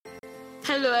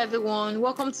Hello, everyone.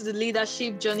 Welcome to the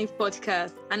Leadership Journey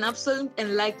podcast, an absolute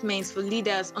enlightenment for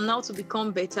leaders on how to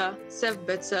become better, serve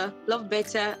better, love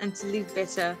better, and to live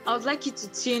better. I would like you to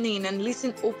tune in and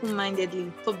listen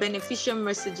open-mindedly for beneficial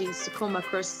messages to come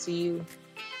across to you.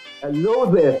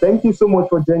 Hello there. Thank you so much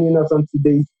for joining us on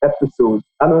today's episode.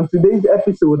 And on today's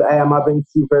episode, I am having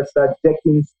Sylvester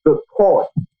Jenkins the third.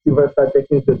 Sylvester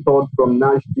Jenkins the third from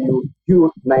Nashville,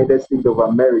 United States of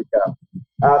America.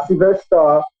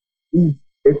 Sylvester is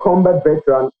a combat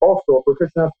veteran, also a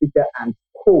professional speaker and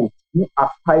coach who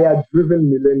aspire driven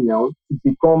millennials to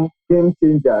become game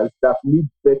changers that live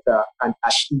better and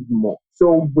achieve more.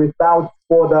 So without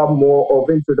further more of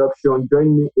introduction,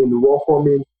 join me in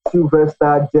welcoming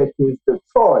Sylvester Jenkins the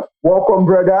third. Welcome,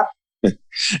 brother.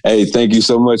 Hey, thank you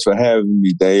so much for having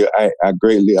me, Dave.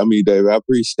 Dave, I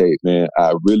appreciate, man.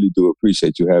 I really do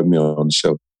appreciate you having me on the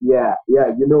show. Yeah.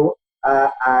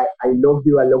 I love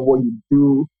you. I love what you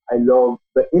do. I love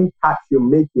the impact you're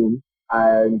making.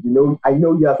 And, I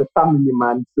know you as a family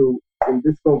man. So in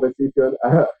this conversation,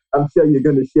 I'm sure you're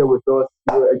going to share with us.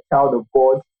 You're a child of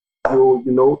God.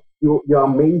 You're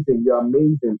amazing. You're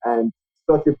amazing. And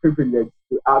such a privilege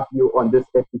to have you on this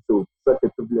episode. Such a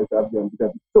privilege to have you on this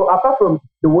episode. So apart from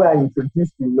the way I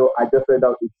introduced you, I just read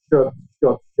out a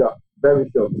short, very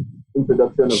short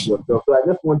introduction of yourself. So I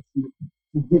just want you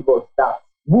to give us that.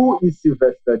 Who is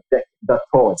Sylvester Jenkins the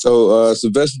third? So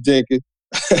Sylvester Jenkins.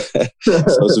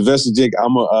 Sylvester Jenkins,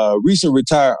 I'm a recent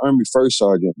retired Army First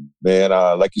Sergeant, man.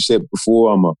 Like you said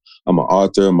before, I'm an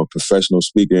author, I'm a professional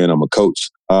speaker, and I'm a coach.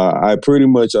 I pretty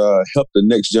much help the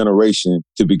next generation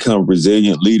to become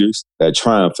resilient leaders that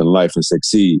triumph in life and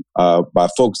succeed by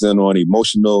focusing on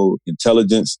emotional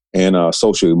intelligence and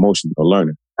social emotional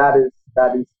learning. That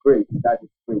is great. That is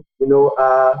great.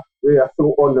 We are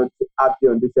so honored to have you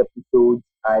on this episode.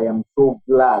 I am so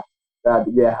glad that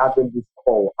we are having this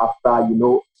call after,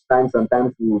 times and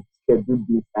times we've scheduled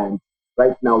this, and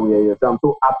right now we are here. So I'm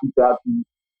so happy to have you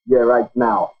here right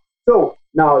now. So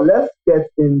now let's get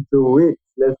into it.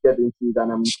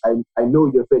 And I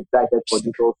know you're so excited for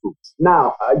this also.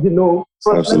 Now,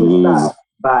 first let me start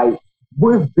by,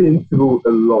 we've been through a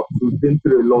lot. We've been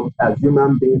through a lot as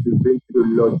human beings. We've been through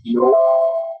a lot,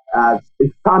 as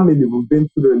a family. We've been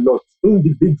through a lot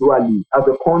individually, as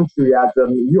a country, as a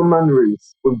human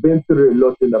race. We've been through a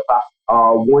lot in the past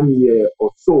 1 year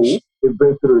or so. We've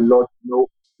been through a lot.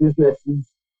 Businesses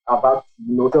are about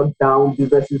to shut down.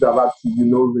 Businesses are about to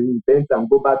reinvent and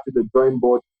go back to the drawing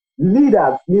board.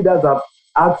 Leaders have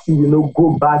had to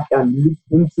go back and look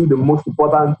into the most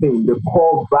important thing, the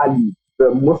core value, the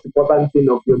most important thing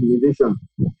of the organization.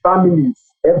 Families,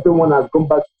 everyone has gone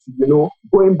back to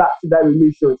going back to that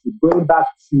relationship, going back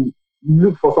to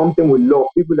look for something we love,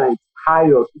 people that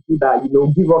inspire us, people that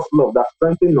give us love, that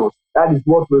strengthen us. That is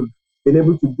what we've been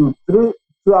able to do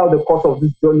throughout the course of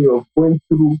this journey of going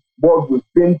through what we've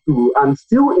been through and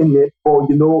still in it, but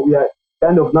we are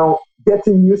kind of now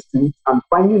getting used to it and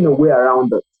finding a way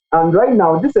around it. And right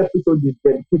now, this episode is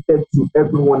dedicated to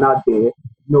everyone out there,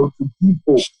 to give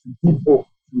hope,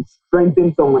 to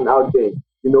strengthen someone out there,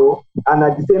 and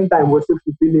at the same time, we're still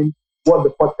fulfilling what the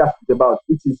podcast is about,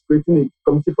 which is creating a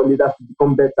community for leaders to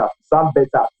become better, to serve better,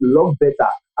 to love better,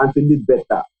 and to live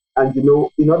better. And,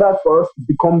 in order for us to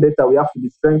become better, we have to be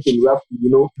strengthened. We have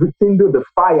to, rekindle the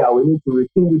fire. We need to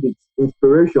rekindle the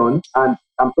inspiration. And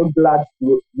I'm so glad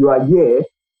you are here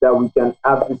that we can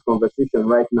have this conversation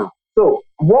right now. So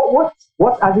what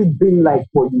has it been like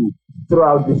for you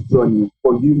throughout this journey?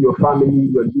 For you, your family,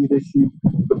 your leadership,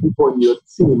 the people in your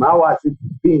team, how has it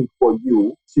been for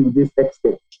you to this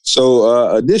extent?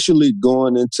 So initially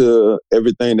going into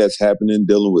everything that's happening,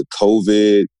 dealing with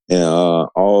COVID and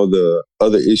all the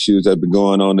other issues that have been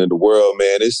going on in the world,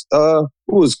 man, it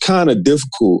was kind of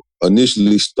difficult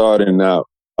initially starting out.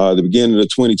 The beginning of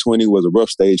 2020 was a rough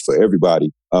stage for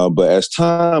everybody. But as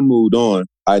time moved on,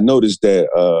 I noticed that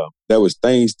there was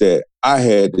things that I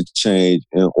had to change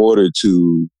in order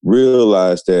to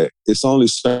realize that it's only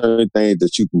certain things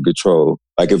that you can control.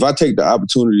 Like if I take the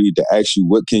opportunity to ask you,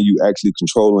 what can you actually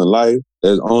control in life?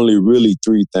 There's only really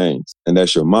 3 things. And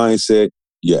that's your mindset,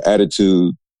 your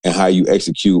attitude, and how you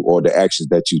execute or the actions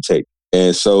that you take.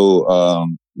 And so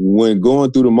when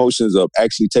going through the motions of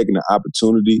actually taking the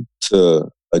opportunity to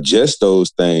adjust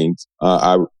those things,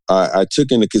 I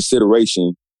took into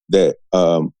consideration that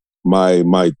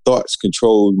my thoughts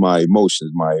control my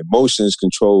emotions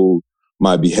control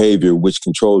my behavior, which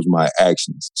controls my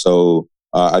actions. So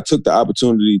I took the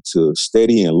opportunity to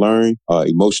study and learn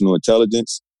emotional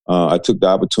intelligence. I took the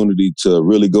opportunity to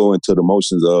really go into the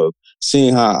motions of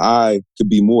seeing how I could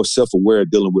be more self-aware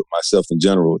dealing with myself in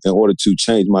general in order to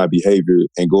change my behavior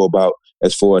and go about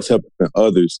as far as helping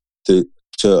others to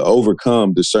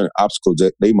overcome the certain obstacles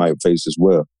that they might face as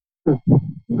well.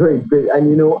 Great, great.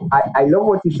 And I love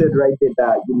what you said right there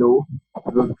that,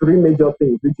 the three major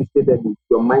things which you stated is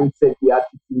your mindset, your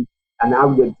attitude, and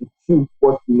how you execute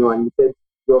what you know. And you said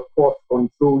your thought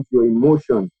controls your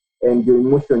emotion, and your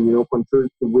emotion, controls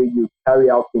the way you carry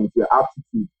out things, your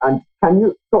attitude. And can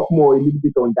you talk more a little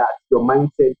bit on that, your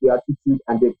mindset, your attitude,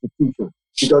 and the execution?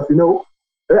 Because,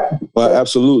 Well,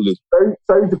 absolutely.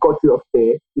 Sorry to cut you off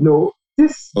there.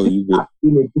 This Oh, you good. has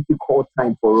been a difficult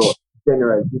time for us.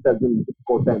 Generally, this has been a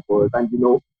difficult time for us. And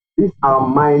this our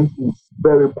mind is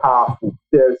very powerful.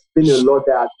 There's been a lot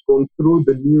that has gone through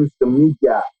the news, the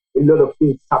media, a lot of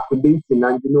things circulating,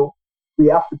 and we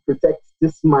have to protect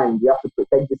this mind. We have to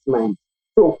protect this mind.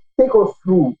 So take us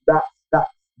through that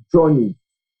journey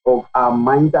of our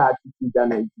mind, attitude,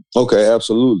 and identity. Okay,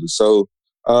 absolutely. So,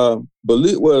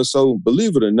 believe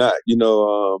it or not,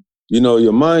 your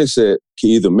mindset can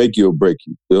either make you or break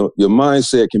you. Your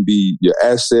mindset can be your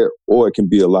asset or it can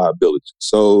be a liability.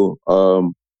 So,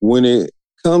 when it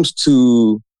comes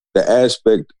to the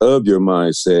aspect of your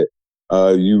mindset,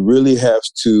 you really have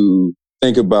to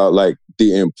think about like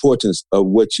the importance of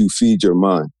what you feed your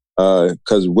mind.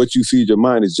 Because what you feed your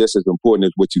mind is just as important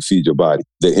as what you feed your body.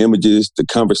 The images, the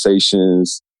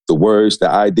conversations, the words, the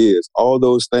ideas, all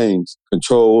those things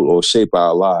control or shape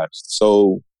our lives.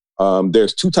 So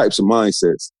there's two types of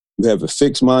mindsets. You have a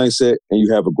fixed mindset and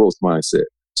you have a growth mindset.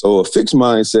 So a fixed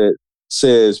mindset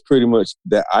says pretty much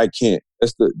that I can't.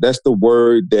 That's the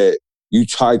word that you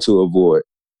try to avoid.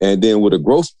 And then with a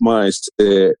growth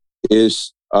mindset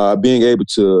is being able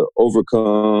to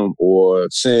overcome or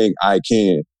saying I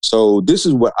can. So this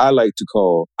is what I like to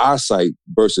call eyesight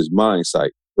versus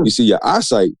mindsight. You see, your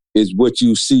eyesight is what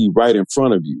you see right in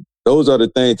front of you. Those are the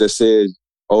things that says,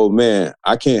 oh man,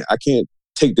 I can't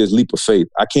take this leap of faith.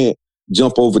 I can't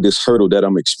jump over this hurdle that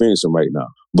I'm experiencing right now.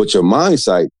 But your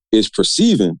mindsight is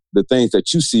perceiving the things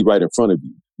that you see right in front of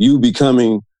you. You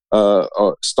becoming,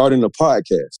 starting a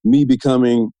podcast, me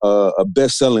becoming a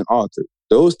best-selling author.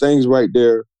 Those things right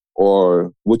there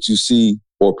are what you see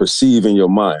or perceive in your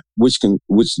mind, which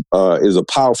is a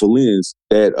powerful lens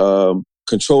that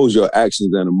controls your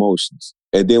actions and emotions.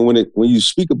 And then when you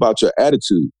speak about your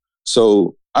attitude,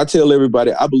 so I tell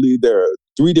everybody, I believe there are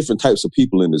three different types of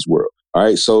people in this world. All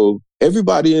right. So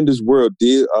everybody in this world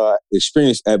did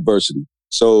experience adversity.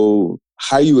 So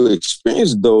how you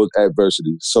experience those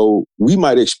adversities. So we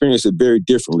might experience it very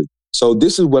differently. So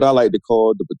this is what I like to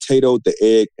call the potato, the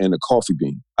egg, and the coffee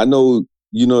bean. I know,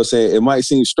 what I'm saying, it might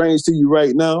seem strange to you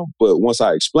right now, but once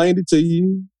I explained it to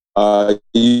you,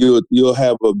 you'll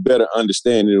have a better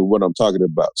understanding of what I'm talking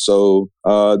about. So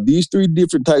these three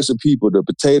different types of people, the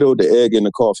potato, the egg, and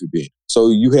the coffee bean. So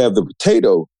you have the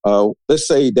potato, let's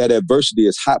say that adversity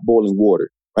is hot boiling water,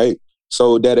 right?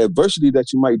 So that adversity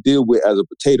that you might deal with as a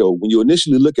potato, when you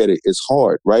initially look at it, it's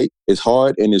hard, right? It's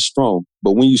hard and it's strong.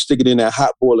 But when you stick it in that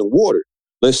hot boiling water,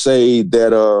 let's say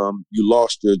that you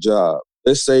lost your job.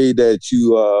 Let's say that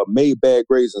you made bad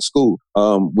grades in school.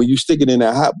 When you stick it in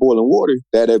that hot boiling water,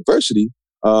 that adversity,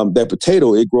 that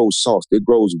potato, it grows soft, it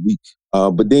grows weak.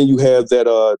 But then you have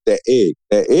that egg.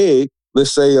 That egg,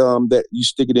 let's say that you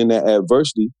stick it in that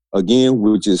adversity, again,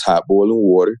 which is hot boiling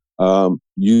water.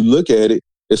 You look at it,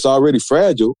 it's already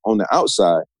fragile on the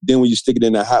outside. Then when you stick it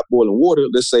in that hot boiling water,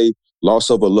 let's say loss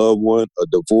of a loved one, a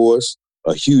divorce,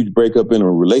 a huge breakup in a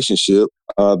relationship,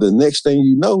 the next thing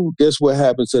you know, guess what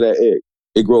happens to that egg?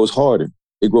 It grows harder.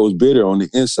 It grows bitter on the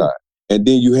inside. And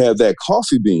then you have that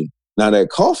coffee bean. Now that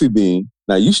coffee bean,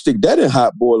 now you stick that in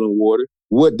hot boiling water,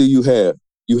 what do you have?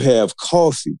 You have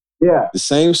coffee. Yeah. The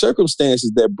same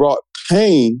circumstances that brought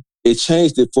pain, it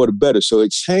changed it for the better. So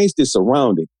it changed its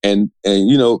surrounding. And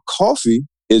coffee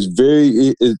is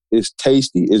it's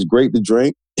tasty. It's great to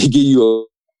drink. It give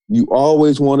you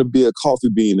always want to be a coffee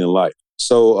bean in life.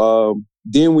 So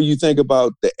then when you think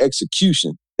about the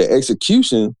execution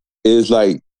is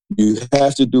like, you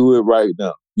have to do it right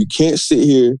now. You can't sit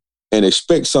here and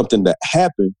expect something to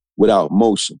happen without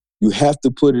motion. You have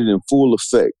to put it in full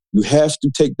effect. You have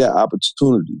to take that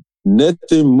opportunity.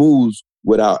 Nothing moves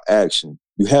without action.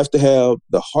 You have to have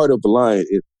the heart of a lion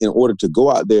in order to go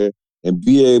out there and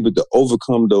be able to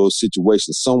overcome those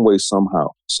situations some way, somehow.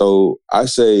 So I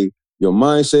say your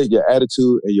mindset, your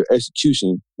attitude, and your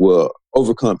execution will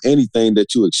overcome anything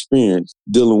that you experience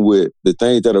dealing with the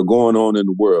things that are going on in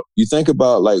the world. You think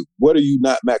about, like, what are you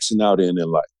not maxing out in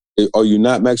life? Are you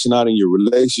not maxing out in your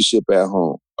relationship at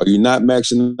home? Are you not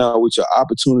maxing out with your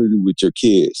opportunity with your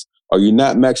kids? Are you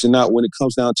not maxing out when it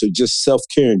comes down to just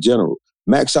self-care in general?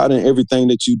 Max out in everything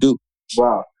that you do.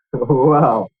 Wow.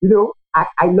 Wow.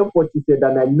 I love what you said,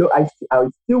 and I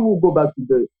still will go back to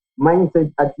the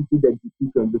mindset, attitude,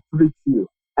 execution, the three Q.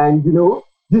 And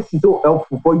this is so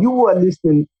helpful for you who are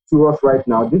listening to us right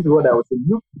now. This is what I would say.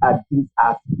 Look at this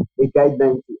as a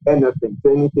guideline to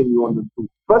anything you want to do.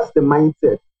 First, the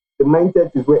mindset. The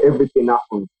mindset is where everything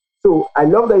happens. So I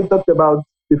love that you talked about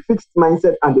the fixed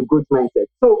mindset and the growth mindset.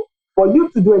 So for you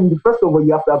to do anything, first of all,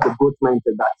 you have to have the growth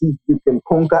mindset. That is, you can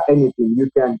conquer anything, you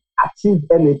can achieve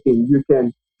anything, you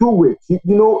can do it.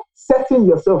 Setting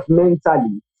yourself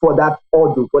mentally for that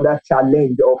order, for that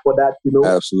challenge, or for that,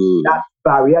 Absolutely. that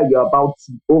barrier you're about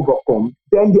to overcome.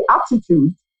 Then the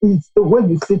attitude is the way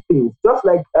you see things, just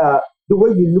like the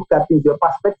way you look at things, your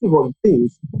perspective on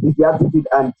things is the attitude.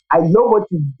 And I love what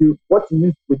you do, what you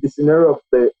use with the scenario of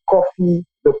the coffee,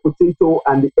 the potato,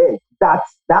 and the egg. That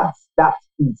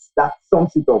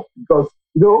sums it up, because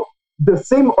the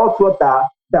same hot water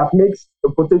that makes the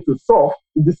potato soft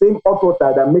is the same hot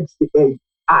water that makes the egg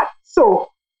hard. So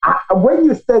when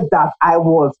you said that, I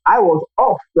was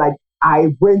off. Like,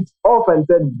 I went off and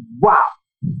said, wow.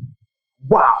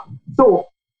 So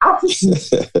attitude,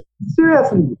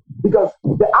 seriously, because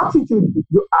the attitude,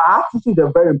 our attitude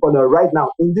is very important right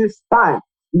now in this time.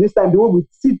 The way we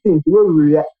see things, the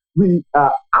way we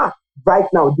act right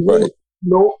now, the way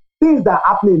things that are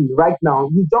happening right now.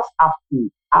 You just have to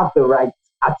have the right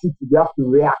attitude. You have to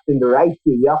react in the right way.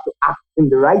 You have to act in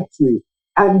the right way.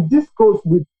 And this goes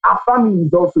with our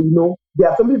families also. There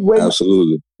are some people when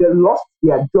they lost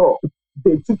their job,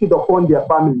 they took it upon their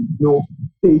family.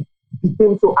 They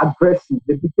became so aggressive.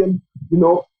 They became,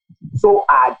 so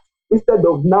hard. Instead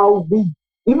of now,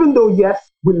 even though yes,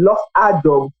 we lost our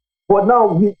job, but now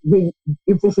we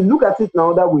if we should look at it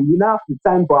now that way, we now have the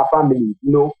time for our family.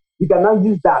 You can now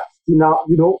use that to now,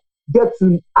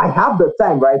 I have the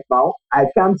time right now. I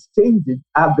can't change it.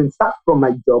 I've been sacked from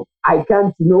my job. I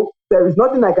can't, there is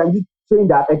nothing I can do to change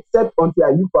that except until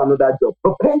I look for another job.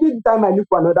 But pending the time I look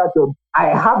for another job, I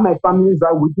have my families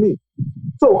right with me.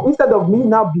 So instead of me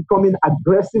now becoming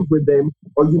aggressive with them,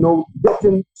 or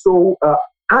getting so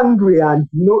angry and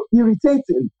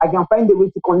irritating, I can find a way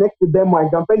to connect with them, or I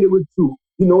can find a way to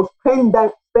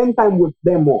spend time with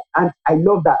them more. And I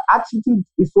love that attitude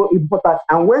is so important.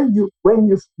 And when you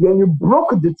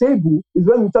broke the table is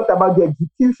when you talk about the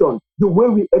execution, the way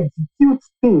we execute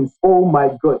things. Oh my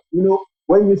God!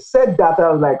 When you said that,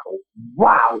 I was like,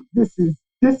 wow, this is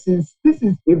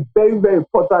a very, very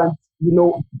important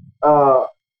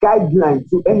guideline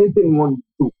to anything you want to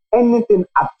do, anything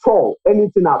at all.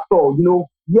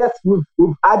 Yes,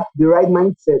 we've had the right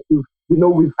mindset.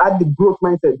 We've had the growth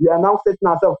mindset. We are now setting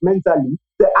ourselves mentally.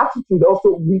 The attitude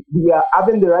also, we are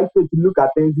having the right way to look at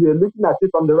things. We are looking at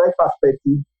it from the right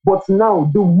perspective. But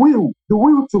now the will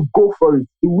to go for it,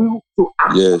 the will to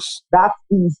act. Yes. That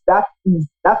is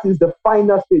the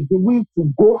final stage. The will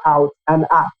to go out and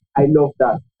act. I love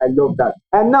that.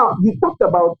 And now you talked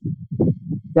about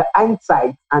the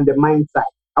hindsight and the mindset.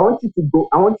 I want you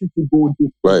to go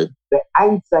deep. Right. The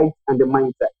hindsight and the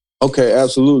mindset. Okay,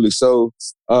 absolutely. So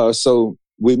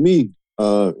with me,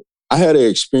 I had an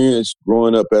experience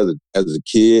growing up as a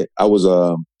kid. I was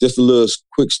just a little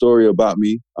quick story about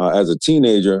me. As a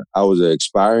teenager, I was an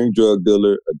expiring drug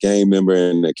dealer, a gang member,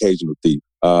 and an occasional thief.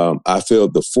 I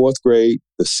failed the 4th grade,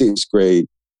 the 6th grade,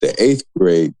 the 8th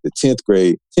grade, the 10th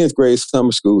grade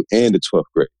summer school, and the 12th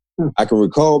grade. I can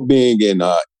recall being in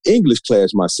English class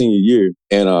my senior year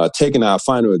and taking our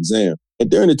final exam. And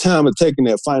during the time of taking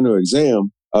that final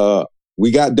exam,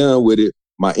 we got done with it.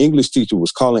 My English teacher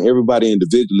was calling everybody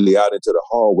individually out into the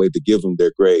hallway to give them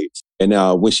their grades. And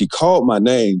now when she called my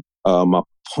name, my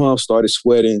palms started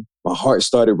sweating. My heart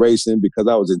started racing because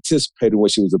I was anticipating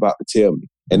what she was about to tell me.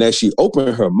 And as she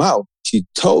opened her mouth, she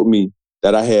told me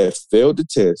that I had failed the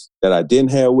test, that I didn't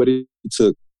have what it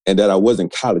took, and that I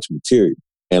wasn't college material.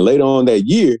 And later on that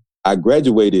year, I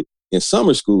graduated in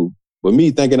summer school. But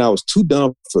me thinking I was too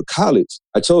dumb for college,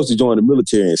 I chose to join the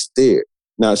military instead.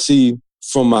 Now, see,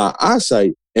 from my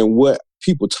eyesight and what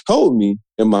people told me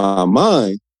in my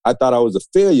mind, I thought I was a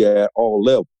failure at all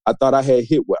levels. I thought I had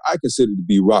hit what I considered to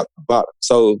be rock bottom.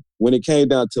 So when it came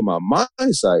down to my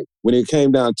mindset, when it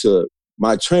came down to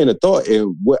my train of thought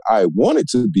and what I wanted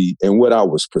to be and what I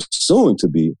was pursuing to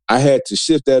be, I had to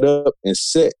shift that up and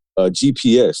set a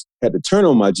GPS, had to turn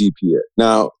on my GPS.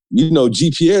 Now,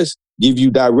 GPS give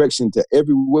you direction to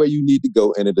everywhere you need to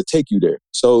go and it'll take you there.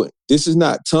 So this is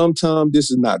not TomTom, this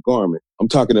is not Garmin. I'm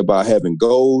talking about having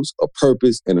goals, a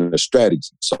purpose, and a strategy.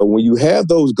 So when you have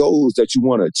those goals that you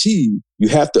want to achieve, you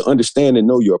have to understand and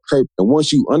know your purpose. And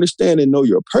once you understand and know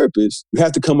your purpose, you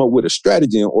have to come up with a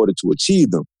strategy in order to achieve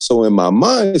them. So in my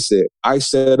mindset, I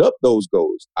set up those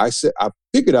goals. I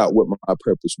figured out what my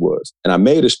purpose was, and I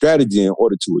made a strategy in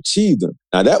order to achieve them.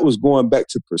 Now that was going back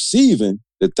to perceiving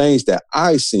the things that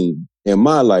I seen in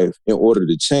my life in order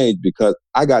to change, because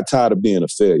I got tired of being a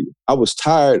failure. I was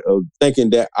tired of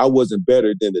thinking that I wasn't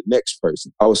better than the next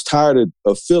person. I was tired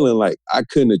of feeling like I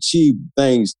couldn't achieve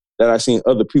things that I seen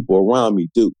other people around me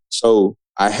do. So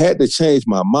I had to change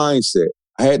my mindset.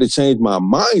 I had to change my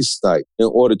mindset in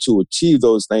order to achieve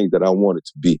those things that I wanted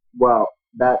to be. Wow,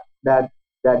 that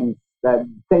is that.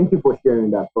 Thank you for sharing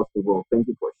that. First of all, thank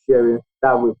you for sharing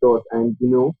that with us. And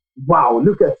wow,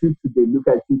 look at you today. Look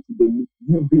at you today.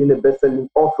 You being a best-selling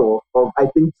author of, I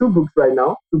think, 2 books right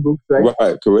now. 2 books, right?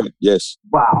 Right, correct. Yes.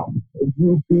 Wow.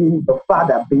 You being a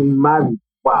father, being married.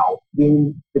 Wow.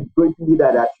 Being the great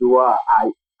leader that you are.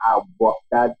 Wow,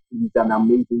 that is an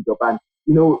amazing job. And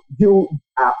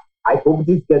I hope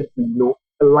this gets to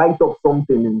light up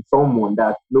something in someone,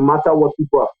 that no matter what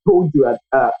people have told you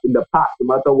in the past,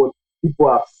 no matter what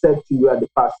people have said to you at the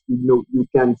past, you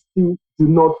can still do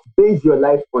not base your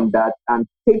life on that, and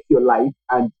take your life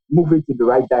and move it to the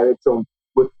right direction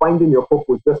with finding your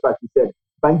purpose. Just like you said,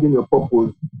 finding your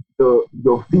purpose,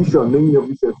 your vision, knowing your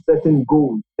vision, setting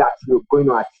goals that you're going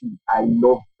to achieve. I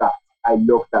love that. I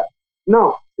love that.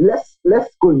 Now let's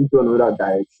go into another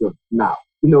direction. Now,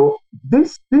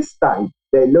 this time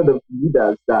there are a lot of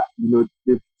leaders that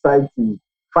they try to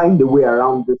find a way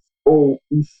around this whole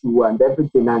issue and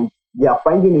everything, and they are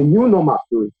finding a new normal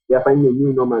to it. They are finding a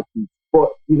new normal to it. But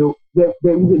there is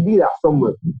a leader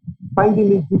somewhere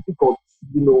finding it difficult,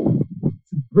 to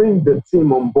bring the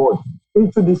team on board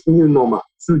into this new normal.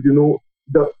 So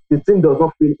the team does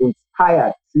not feel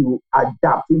inspired to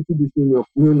adapt into this new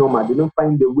normal. They don't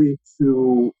find a way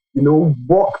to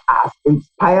work as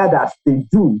inspired as they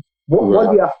do. What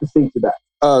do you have to say to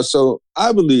that? So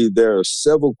I believe there are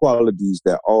several qualities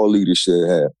that all leaders should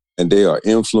have, and they are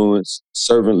influence,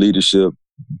 servant leadership,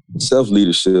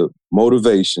 self-leadership,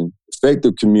 motivation,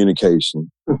 effective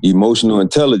communication, emotional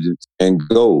intelligence, and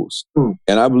goals.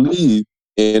 And I believe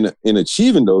in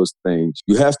achieving those things,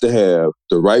 you have to have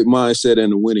the right mindset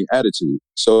and a winning attitude.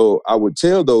 So I would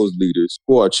tell those leaders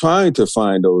who are trying to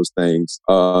find those things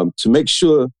to make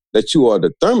sure that you are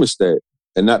the thermostat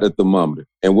and not the thermometer.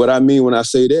 And what I mean when I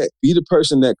say that, be the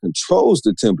person that controls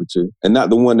the temperature and not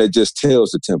the one that just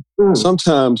tells the temperature.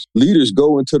 Sometimes leaders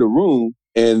go into the room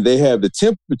and they have the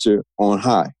temperature on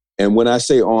high. And when I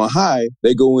say on high,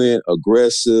 they go in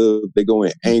aggressive, they go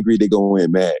in angry, they go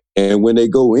in mad. And when they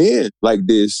go in like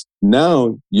this,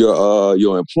 now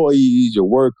your employees, your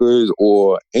workers,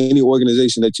 or any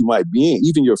organization that you might be in,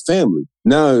 even your family,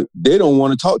 now they don't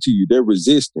want to talk to you. They're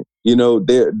resistant.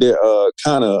 They're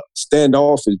kind of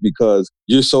standoffish because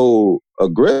you're so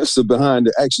aggressive behind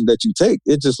the action that you take.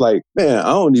 It's just like, man, I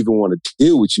don't even want to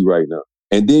deal with you right now.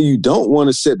 And then you don't want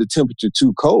to set the temperature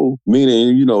too cold,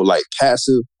 meaning, like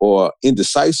passive or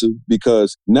indecisive,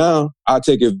 because now I'll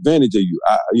take advantage of you.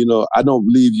 I don't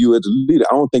believe you as a leader.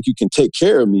 I don't think you can take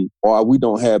care of me, or we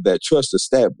don't have that trust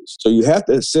established. So you have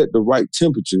to set the right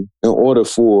temperature in order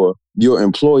for your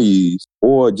employees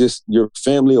or just your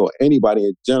family or anybody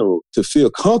in general to feel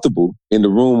comfortable in the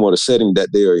room or the setting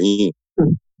that they are in.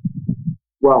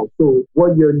 Wow. So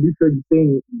what you're literally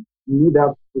saying is you need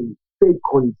to take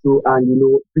control and,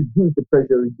 reduce the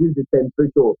pressure, reduce the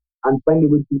temperature, and find a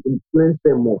way to influence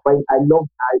them more. I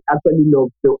actually love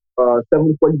the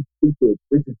 7 qualities,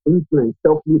 which is influence,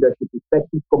 self-leadership,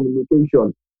 effective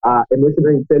communication, emotional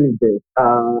intelligence.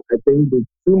 I think the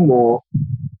 2 more,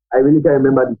 I really can't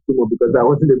remember the 2 more because I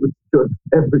wasn't able to jot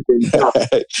everything.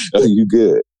 Oh, you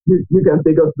good. You can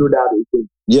take us through that, I think.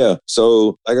 Yeah.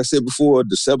 So, like I said before,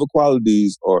 the 7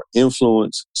 qualities are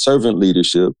influence, servant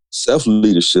leadership,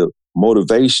 self-leadership,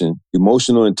 motivation,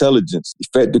 emotional intelligence,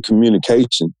 effective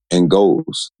communication, and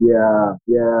goals. Yeah.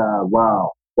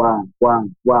 Wow.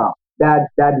 That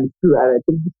is true. And I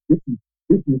think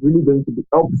this is really going to be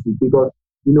helpful because,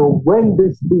 when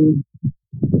this thing,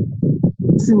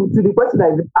 to the question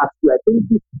I just asked you, I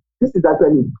think this is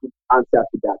actually a good answer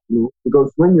to that,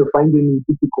 because when you're finding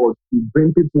it difficult to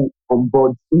bring people on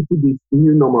board into this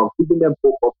new normal, giving them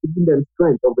hope, of giving them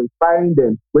strength, of inspiring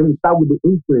them, when you start with the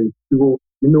influence to,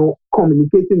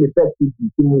 communicating effectively,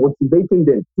 to motivating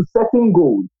them, to setting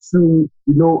goals, to,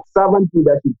 servant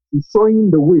leadership, to showing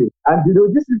the way. And,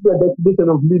 this is the definition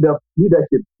of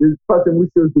leadership. This person who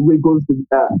shows the way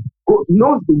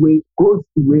knows the way, goes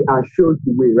the way, and shows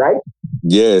the way, right?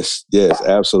 Yes,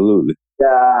 absolutely.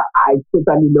 I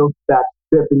totally love that.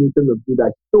 definition of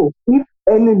leadership. So if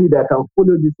any leader can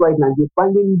follow this right now, you're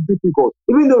finding it difficult,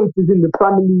 even though it is in the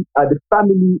family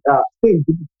stage,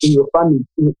 in your family,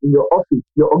 in your office,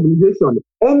 your organization,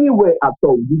 anywhere at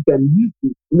all, you can use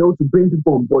it, to bring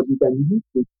people on board. You can use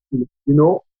it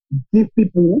to, give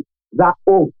people that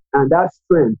hope and that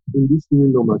strength in this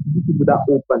new normal. Give people that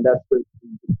hope and that strength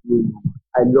in this new normal.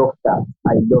 I love that.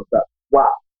 I love that. Wow.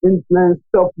 Influence,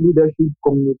 self-leadership,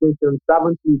 communication,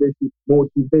 servant leadership,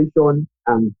 motivation,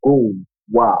 and goals.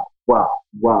 Wow.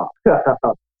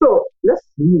 So let's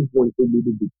move on a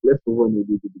little bit.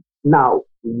 Now,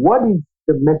 what is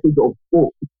the message of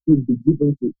hope should be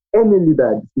given to any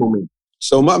leader at this moment?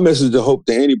 So my message of hope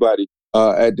to anybody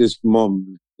at this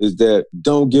moment is that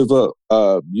don't give up.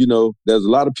 There's a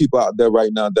lot of people out there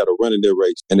right now that are running their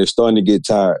race and they're starting to get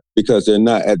tired because they're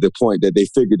not at the point that they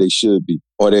figure they should be,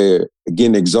 or they're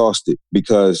getting exhausted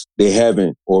because they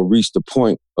haven't or reached the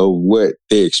point of what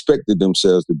they expected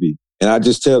themselves to be. And I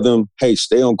just tell them, hey,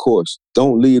 stay on course.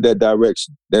 Don't leave that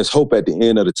direction. There's hope at the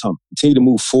end of the tunnel. Continue to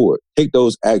move forward. Take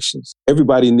those actions.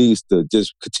 Everybody needs to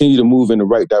just continue to move in the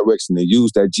right direction and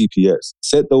use that GPS.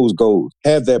 Set those goals.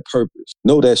 Have that purpose.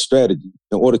 Know that strategy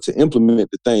in order to implement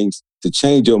the things to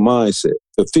change your mindset,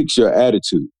 to fix your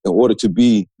attitude in order to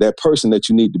be that person that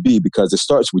you need to be, because it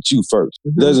starts with you first.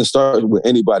 Mm-hmm. It doesn't start with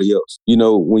anybody else.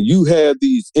 When you have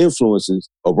these influences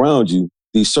around you,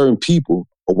 these certain people,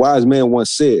 a wise man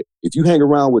once said, if you hang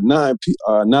around with nine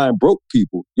broke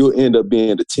people, you'll end up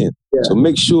being the 10th. Yeah. So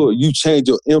make sure you change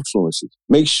your influences.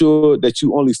 Make sure that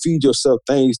you only feed yourself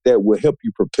things that will help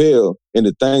you propel in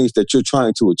the things that you're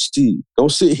trying to achieve.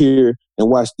 Don't sit here and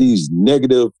watch these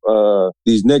negative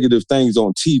things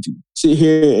on TV. Sit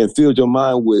here and fill your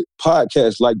mind with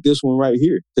podcasts like this one right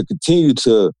here to continue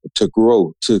to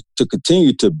grow, to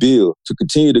continue to build, to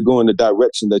continue to go in the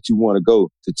direction that you want to go,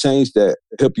 to change that,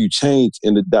 help you change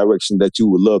in the direction that you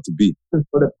would love to be.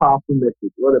 What a powerful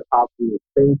message. What a powerful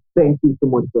message. Thank you so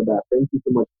much for that. Thank you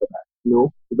so much for that.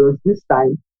 Because this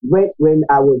time when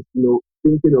I was,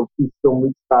 thinking of this some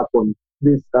weeks back on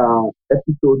this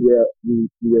episode where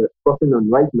we are talking on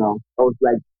right now, I was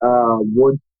like,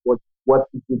 what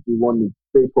is it we want to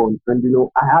speak on? And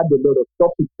I had a lot of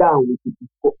topics down which is,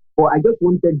 but I just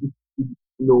wanted this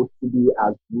to be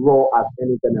as raw as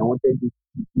anything. I wanted this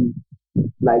to be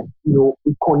like,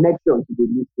 a connection to the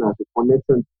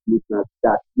listeners,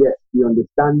 that yes, we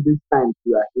understand this time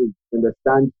we are in,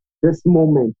 understand this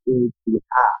moment in which we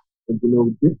are.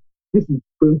 And this is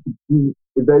going to be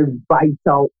a very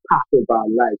vital part of our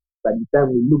life. By the time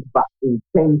we look back in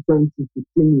 10, 20,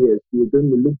 15 years, we're going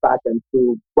to look back and say,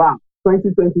 wow,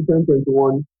 2020,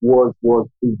 2021 was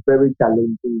a very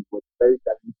challenging,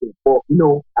 But,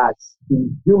 as the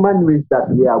human race that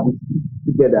we are, we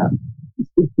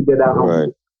stick together. Right.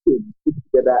 And we stick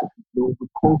together and we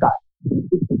conquer. We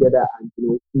stick together and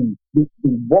we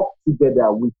work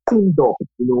together. We teamed up.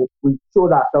 We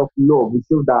showed ourselves love. We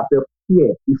showed ourselves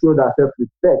care. We showed ourselves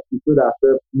respect. We showed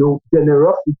ourselves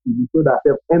generosity. We showed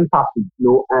ourselves empathy.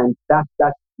 And that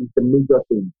is the major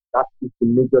thing. That is the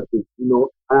major thing. And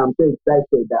I'm so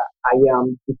excited that I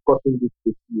am discussing this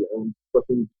with you and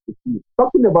discussing this with you.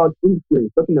 Talking about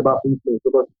influence,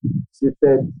 because you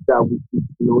said that we should,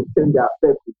 change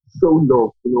ourselves to show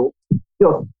love,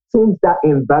 just change that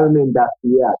environment that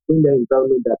we are,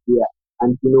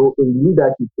 And, in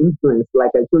leadership influence,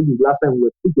 like I told you last time we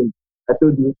were speaking, I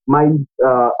told you my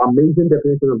amazing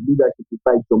definition of leadership is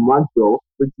by John Maxwell,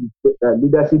 which is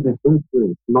leadership is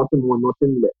influence, nothing more,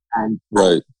 nothing less. And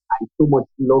right. I so much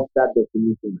love that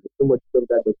definition.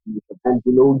 And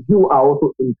you are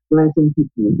also influencing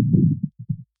people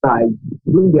by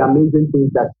doing the amazing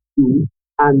things that you do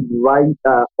and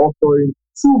authoring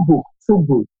two books.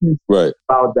 Please right.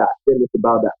 About that. Tell us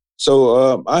about that.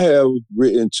 So I have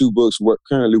written 2 books,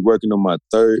 currently working on my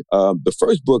 3rd. The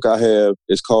first book I have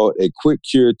is called A Quick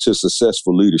Cure to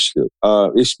Successful Leadership.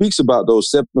 It speaks about those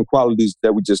 7 qualities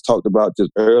that we just talked about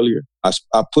just earlier.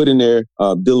 I put in there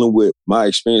dealing with my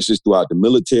experiences throughout the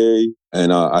military,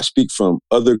 and I speak from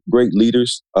other great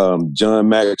leaders, John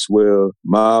Maxwell,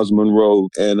 Miles Monroe,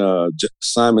 and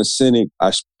Simon Sinek.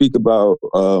 I speak about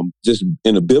just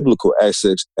in a biblical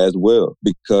aspect as well,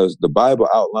 because the Bible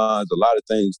outlines a lot of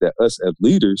things that us as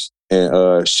leaders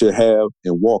should have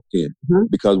and walk in,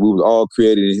 because we was all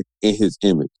created in His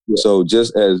image. Yeah. So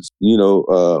just as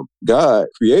God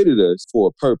created us for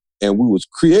a purpose, and we was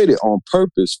created on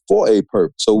purpose for a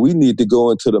purpose. So we need to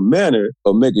go into the manner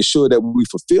of making sure that we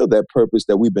fulfill that purpose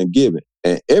that we've been given.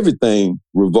 And everything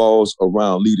revolves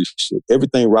around leadership.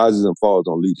 Everything rises and falls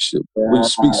on leadership,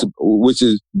 which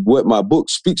is what my book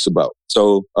speaks about.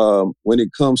 So when it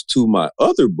comes to my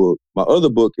other book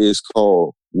is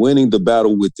called winning the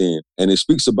battle within. And it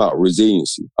speaks about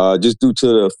resiliency, just due to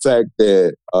the fact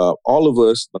that all of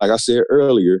us, like I said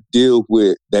earlier, deal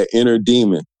with that inner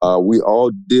demon. We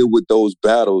all deal with those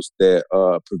battles that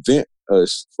prevent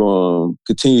us from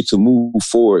continue to move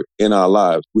forward in our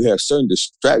lives. We have certain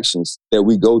distractions that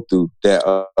we go through that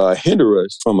hinder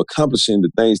us from accomplishing the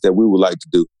things that we would like to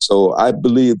do. So I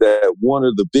believe that one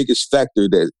of the biggest factors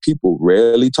that people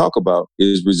rarely talk about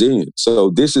is resilience. So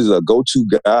this is a go-to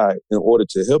guide in order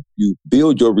to help you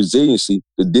build your resiliency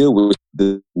to deal with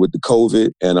the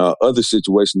COVID and other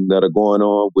situations that are going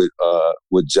on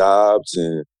with jobs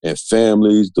and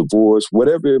families, divorce,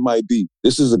 whatever it might be.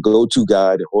 This is a go-to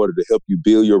guide in order to help you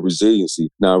build your resiliency.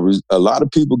 Now, a lot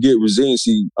of people get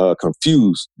resiliency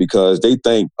confused because they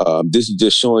think this is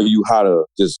just showing you how to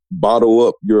just bottle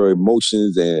up your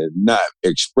emotions and not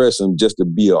express them, just to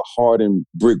be a hardened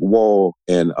brick wall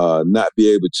and not be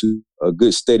able to a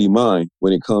good steady mind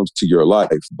when it comes to your life.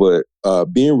 But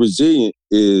being resilient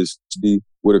is to be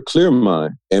with a clear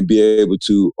mind and be able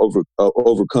to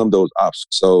overcome those obstacles.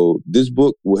 So this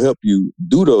book will help you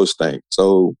do those things.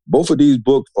 So both of these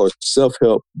books are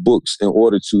self-help books in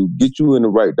order to get you in the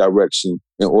right direction,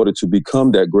 in order to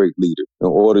become that great leader, in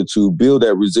order to build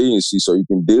that resiliency so you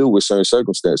can deal with certain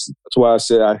circumstances. That's why I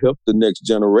said I help the next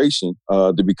generation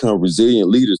to become resilient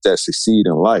leaders that succeed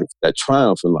in life, that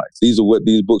triumph in life. These are what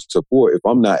these books support if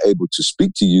I'm not able to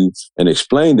speak to you and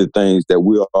explain the things that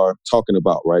we are talking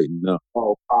about right now.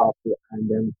 Oh, powerful. And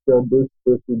then so those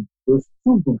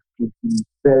two books would be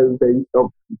very, very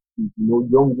helpful to,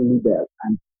 young leaders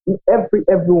and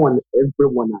everyone at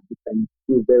the time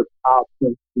is very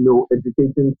powerful,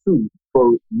 education tool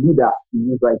for leaders to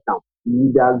use right now.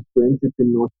 Leaders, for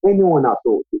entrepreneurs, anyone at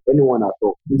all.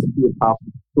 This is a powerful.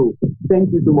 So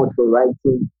thank you so much for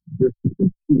writing this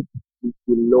book.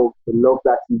 We love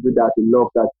that you do that. We love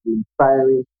that you're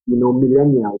inspiring,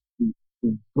 millennials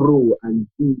to grow and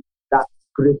be that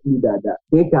great leader that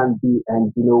they can be.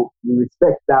 And, we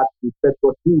respect that, respect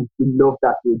what you. We love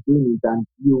that you're doing it and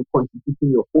you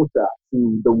contributing your quota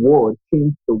to the world,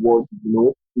 change the world,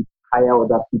 inspire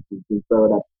other people, to inspire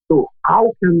other. So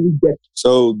how can we get?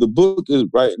 So the book is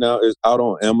right now is out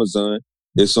on Amazon.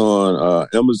 It's on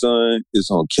Amazon,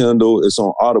 it's on Kindle, it's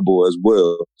on Audible as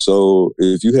well. So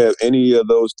if you have any of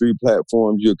those three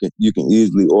platforms, you can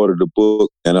easily order the book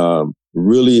and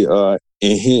really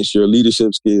enhance your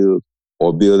leadership skills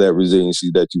or build that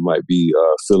resiliency that you might be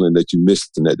feeling that you're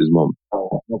missing at this moment.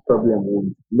 No problem. We'll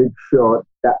make sure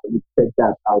that we check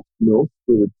that out. We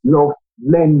would love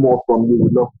learn more from you. We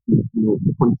love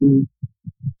to continue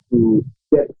to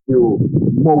get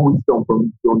more wisdom from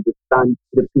you, to understand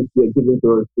the piece you're giving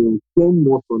to us, to gain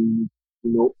more from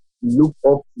you, look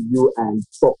up to you and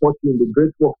support you in the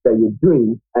great work that you're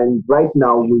doing. And right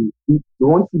now, we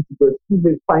want you to just give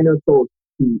a final thought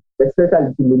to,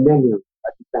 especially to millennials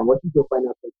at this time. What is your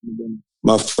final thought to millennials?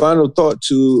 My final thought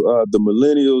to the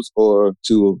millennials or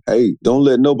to, hey, don't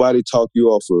let nobody talk you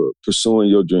off of pursuing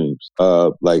your dreams.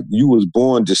 Like you was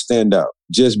born to stand out.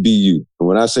 Just be you. And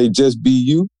when I say just be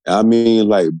you, I mean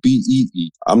like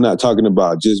B-E-E. I'm not talking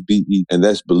about just be, and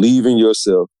that's believe in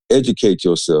yourself, educate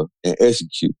yourself, and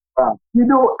execute.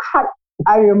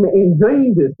 I am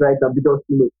enjoying this right now because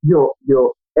your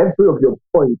every of your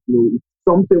points, is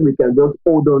something we can just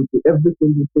hold on to. Every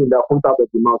single thing that comes out of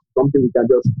the mouth, something we can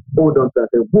just hold on to and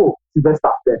say, whoa,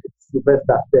 Sylvester said it,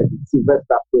 Sylvester said it,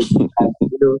 Sylvester said it. And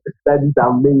that is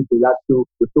amazing. That's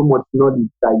with so much knowledge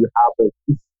that you have of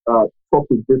this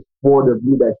topic, this word of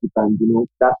leadership, and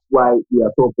that's why we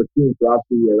are so opportunity to have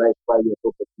you here, right? Why we are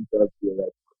so opportunity to have you here,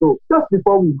 right? So just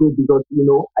before we go, because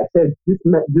I said this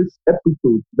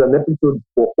episode is an episode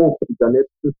for hope. It's an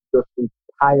episode just to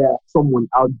inspire someone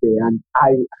out there, and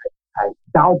I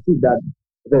doubted that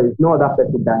there is no other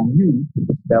person than you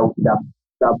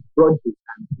that brought it,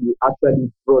 and you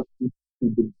actually brought it to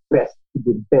the best,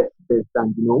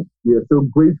 and we are so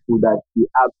grateful that we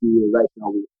have you here right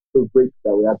now. So grateful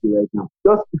that we have you right now.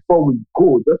 Just before we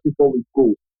go,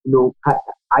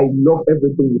 I love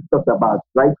everything you talked about,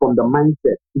 right from the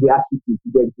mindset to the attitude to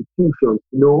the execution,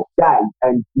 guys.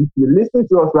 And if you listen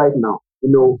to us right now,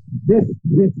 this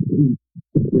is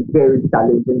a very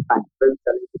challenging time,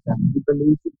 Even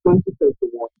into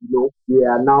 2021, we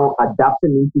are now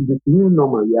adapting into this new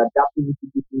normal.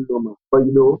 But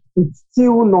it's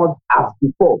still not as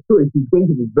before. So it is going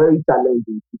to be very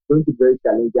challenging. And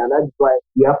that's why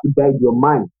you have to guide your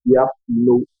mind. You have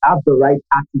to, have the right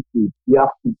attitude. You have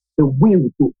to, the will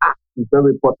to act is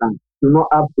very important. Do not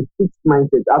have the fixed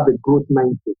mindset, have the growth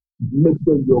mindset. make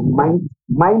sure your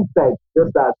mindset,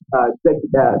 just as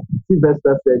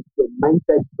Sylvester said, your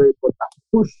mindset is very important.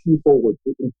 Push you forward,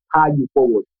 to inspire you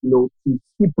forward, to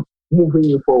keep moving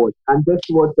you forward. And that's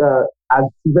what, as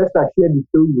Sylvester shared the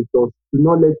story with us, do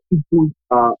not let people's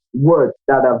words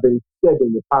that have been said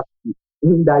in the past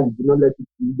hinder you, do not let it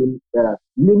even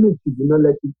limit you, do not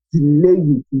let it delay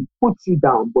you, to put you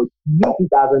down, but use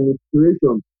it as an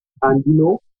inspiration. And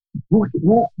who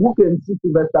can see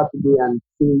Sylvester today and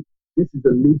say this is a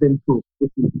living proof,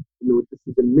 this is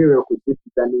a miracle, this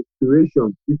is an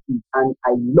inspiration, and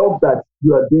I love that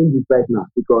you are doing this right now,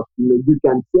 because you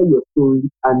can share your story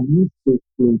and use this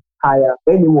to inspire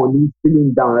anyone who's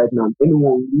feeling down right now,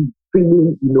 anyone who's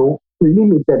feeling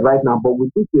limited right now. But with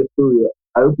this your story,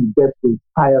 I hope you get to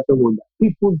inspire someone.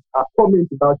 People are commenting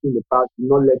about you in the past, do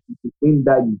not let it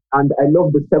hinder you. And I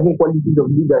love the 7 qualities of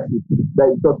leadership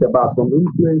that you talked about, from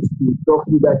influence to soft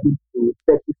leadership to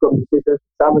effective communication, to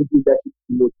servant leadership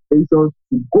to motivation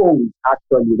to goals.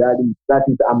 Actually, that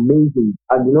is amazing.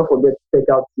 And do not forget to check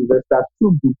out Sylvester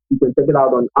 2 books. You can check it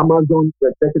out on Amazon, you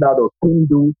can check it out on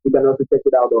Kindle, you can also check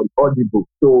it out on Audible.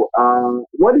 So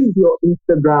what is your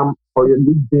Instagram or your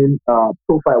LinkedIn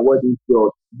profile? What is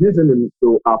your username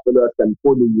so our followers can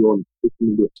follow you on social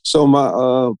media? So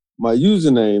my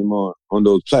username on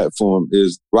those platforms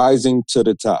is Rising to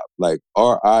the Top, like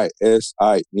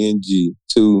RISING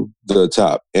to the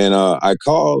top. And I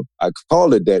call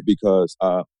it that because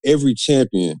every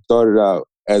champion started out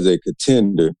as a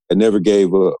contender and never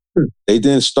gave up. They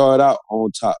didn't start out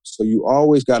on top. So you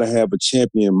always got to have a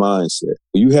champion mindset.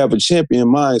 When you have a champion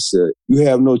mindset, you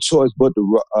have no choice but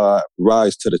to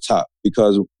rise to the top.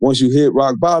 Because once you hit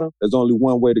rock bottom, there's only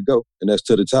one way to go, and that's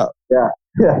to the top. Yeah.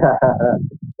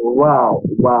 Wow.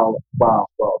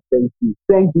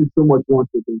 Thank you so much once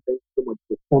again. Thank you so much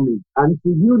for coming. And to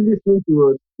you listening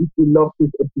to us, if you love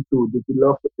this episode, if you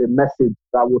love the message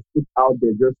that was put out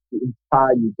there just to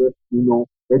inspire you, just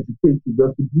educate you,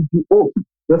 just to give you hope,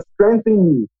 just strengthen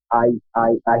you, I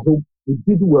hope you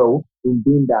did well in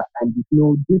doing that. And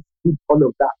this did all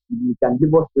of that, you can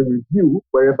give us a review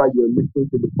wherever you're listening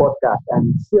to the podcast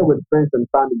and share with friends and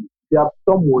family. If you have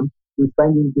someone who's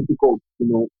finding it difficult,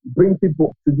 bring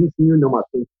people to this new normal,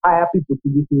 inspire people to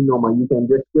this new normal, you can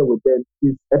just share with them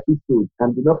this episode.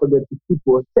 And do not forget to keep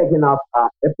checking out our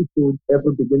episodes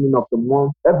every beginning of the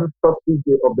month, every first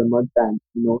Tuesday of the month, and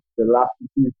the last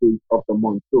Tuesday of the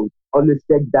month. So always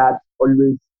check that.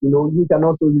 Always, you can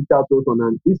also reach out to us on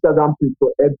an Instagram page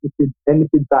for any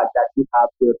feedback that you have.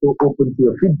 We're so open to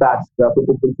your feedbacks. We're so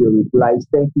open to your replies.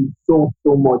 Thank you so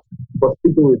much for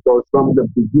speaking with us from the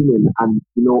beginning, and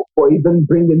for even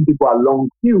bringing people along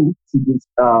you to this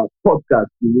podcast.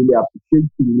 We really appreciate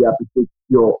you. We appreciate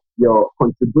your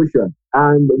contribution.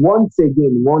 And once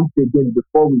again,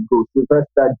 before we go,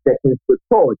 Sylvester Jenkins the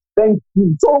third, thank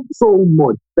you so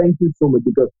much. Thank you so much,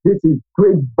 because this is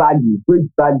great value is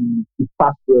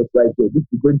passed to us right here. This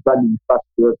is great value is passed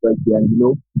to us right here.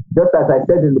 And just as I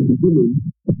said in the beginning,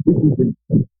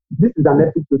 this is an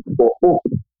episode for hope.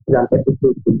 It's an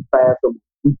episode to inspire someone.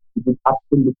 This is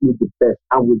absolutely the best,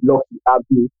 and we'd love to have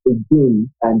you again,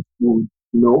 and we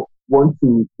want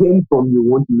to gain from you,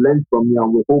 want to learn from you,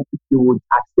 and we hope you would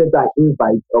accept that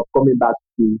invite of coming back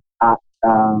to our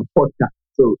podcast.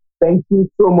 So thank you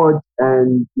so much,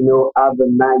 and have a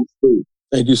nice day.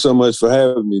 Thank you so much for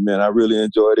having me, man. I really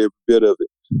enjoyed every bit of it.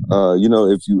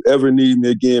 If you ever need me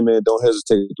again, man, don't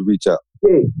hesitate to reach out.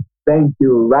 Okay, thank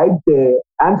you right there.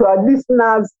 And to our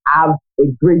listeners, have a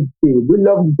great day. We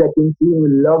love you, Jenkins. We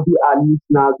love you, our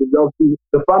listeners. We love you,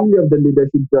 the family of the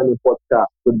Leadership Journey podcast.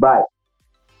 Goodbye.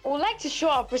 We would like to show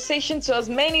our appreciation to as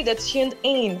many that tuned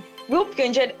in. We hope you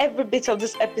enjoyed every bit of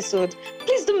this episode.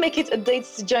 Please do make it a date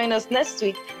to join us next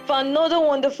week for another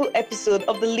wonderful episode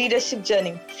of the Leadership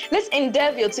Journey. Let's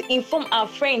endeavor to inform our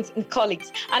friends and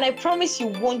colleagues, and I promise you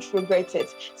won't regret it.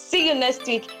 See you next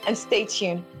week and stay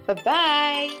tuned.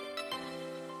 Bye-bye.